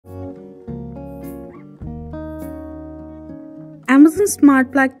Amazon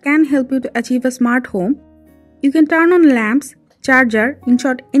Smart Plug can help you to achieve a smart home. You can turn on lamps, charger, in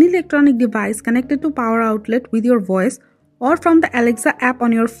short any electronic device connected to power outlet with your voice or from the Alexa app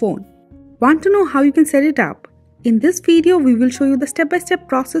on your phone. Want to know how you can set it up? In this video, we will show you the step-by-step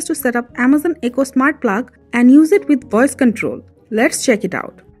process to set up Amazon Echo Smart Plug and use it with voice control. Let's check it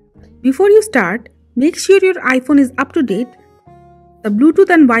out. Before you start, make sure your iPhone is up to date, the Bluetooth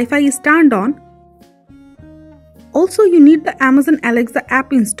and Wi-Fi is turned on. Also, you need the Amazon Alexa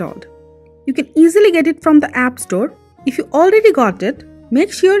app installed. You can easily get it from the App Store. If you already got it,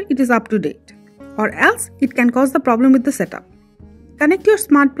 make sure it is up to date, or else it can cause the problem with the setup. Connect your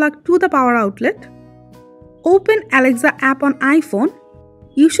smart plug to the power outlet. Open Alexa app on iPhone.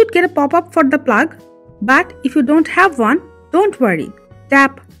 You should get a pop-up for the plug, but if you don't have one, don't worry.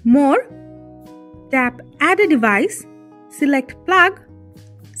 Tap More, tap Add a device, select Plug,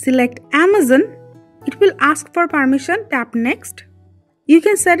 select Amazon. It will ask for permission, tap Next. You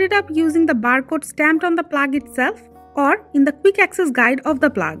can set it up using the barcode stamped on the plug itself or in the quick access guide of the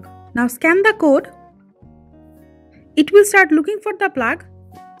plug. Now scan the code. It will start looking for the plug,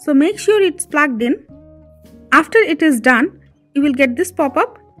 so make sure it's plugged in. After it is done, you will get this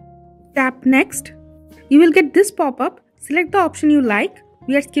pop-up. Tap Next. You will get this pop-up. Select the option you like.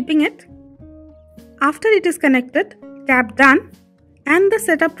 We are skipping it. After it is connected, tap Done, and the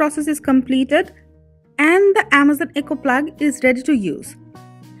setup process is completed and the Amazon Echo plug is ready to use.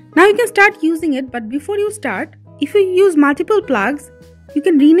 Now you can start using it, but before you start, if you use multiple plugs, you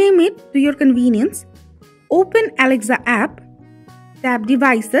can rename it to your convenience. Open Alexa app, tap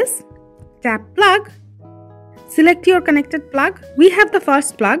Devices, tap Plug, select your connected plug. We have the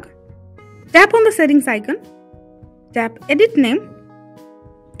first plug. Tap on the settings icon, tap Edit Name,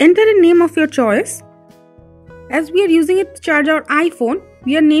 enter a name of your choice. As we are using it to charge our iPhone,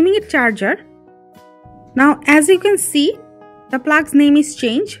 we are naming it Charger. Now as you can see, the plug's name is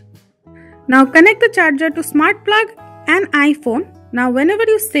changed. Now connect the charger to smart plug and iPhone. Now whenever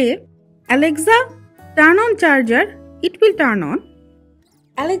you say, Alexa, turn on charger, it will turn on.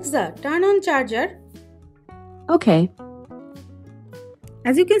 Alexa, turn on charger. Okay.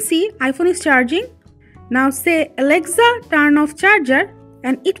 As you can see, iPhone is charging. Now say, Alexa, turn off charger,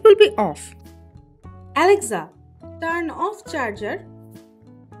 and it will be off. Alexa, turn off charger.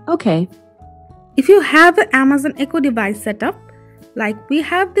 Okay. If you have an Amazon Echo device setup, like we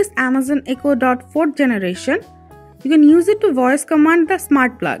have this Amazon Echo 4th generation, you can use it to voice command the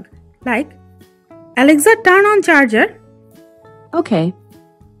smart plug, like Alexa, turn on charger. Okay.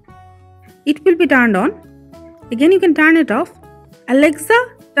 It will be turned on. Again, you can turn it off. Alexa,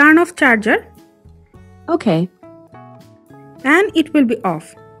 turn off charger. Okay. And it will be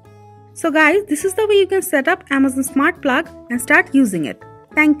off. So guys, this is the way you can set up Amazon Smart Plug and start using it.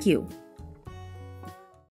 Thank you.